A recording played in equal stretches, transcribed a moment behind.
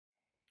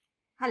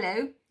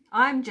Hello,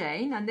 I'm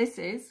Jane and this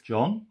is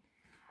John.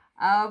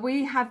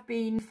 We have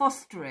been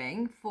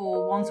fostering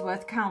for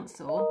Wandsworth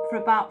Council for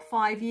about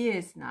 5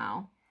 years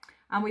now,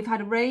 and we've had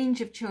a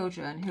range of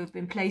children who have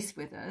been placed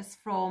with us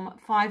from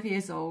 5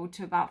 years old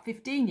to about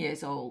 15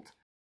 years old.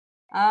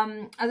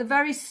 At the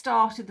very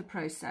start of the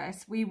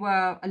process, we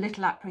were a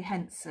little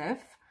apprehensive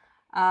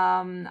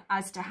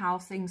as to how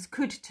things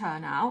could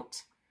turn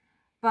out,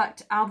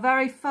 but our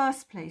very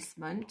first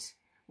placement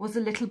was a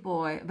little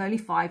boy of only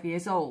 5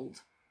 years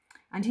old.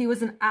 And he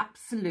was an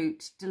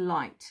absolute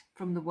delight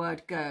from the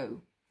word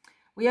go.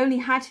 We only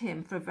had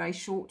him for a very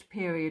short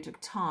period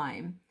of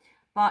time,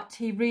 but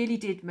he really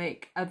did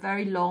make a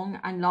very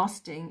long and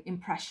lasting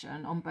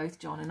impression on both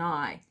John and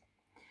I.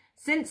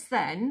 Since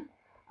then,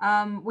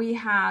 we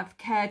have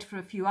cared for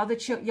a few other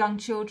young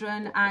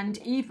children and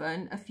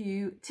even a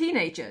few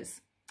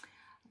teenagers.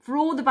 For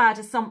all the bad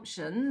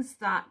assumptions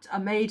that are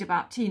made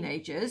about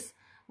teenagers,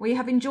 we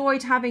have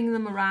enjoyed having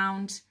them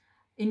around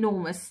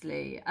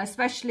enormously,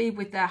 especially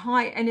with their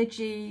high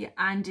energy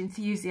and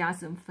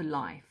enthusiasm for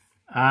life.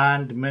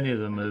 And many of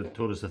them have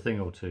taught us a thing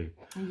or two.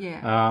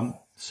 Yeah.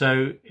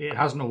 So it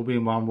hasn't all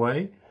been one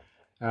way.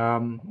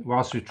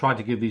 Whilst we've tried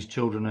to give these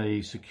children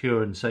a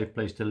secure and safe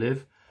place to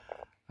live,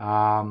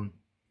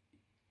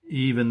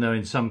 even though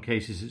in some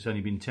cases it's only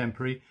been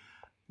temporary,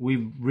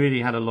 we've really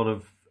had a lot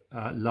of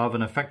love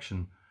and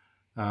affection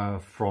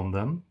from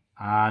them.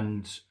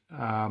 And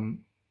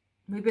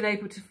we've been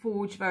able to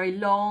forge very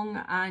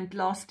long and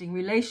lasting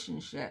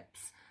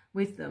relationships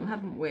with them,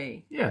 haven't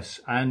we?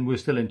 Yes, and we're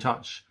still in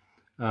touch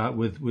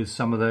with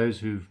some of those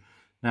who've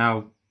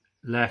now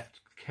left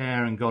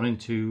care and got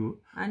into...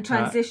 and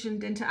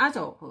transitioned into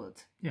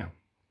adulthood. Yeah.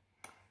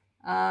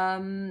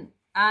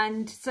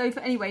 And so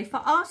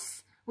for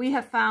us, we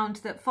have found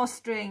that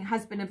fostering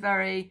has been a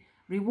very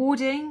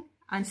rewarding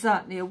and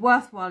certainly a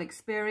worthwhile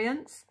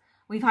experience.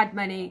 We've had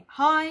many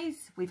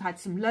highs, we've had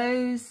some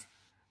lows,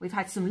 we've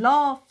had some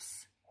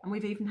laughs, and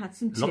we've even had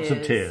some tears. Lots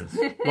of tears.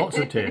 Lots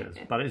of tears,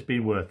 but it's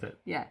been worth it.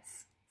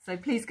 Yes. So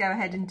please go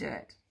ahead and do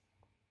it.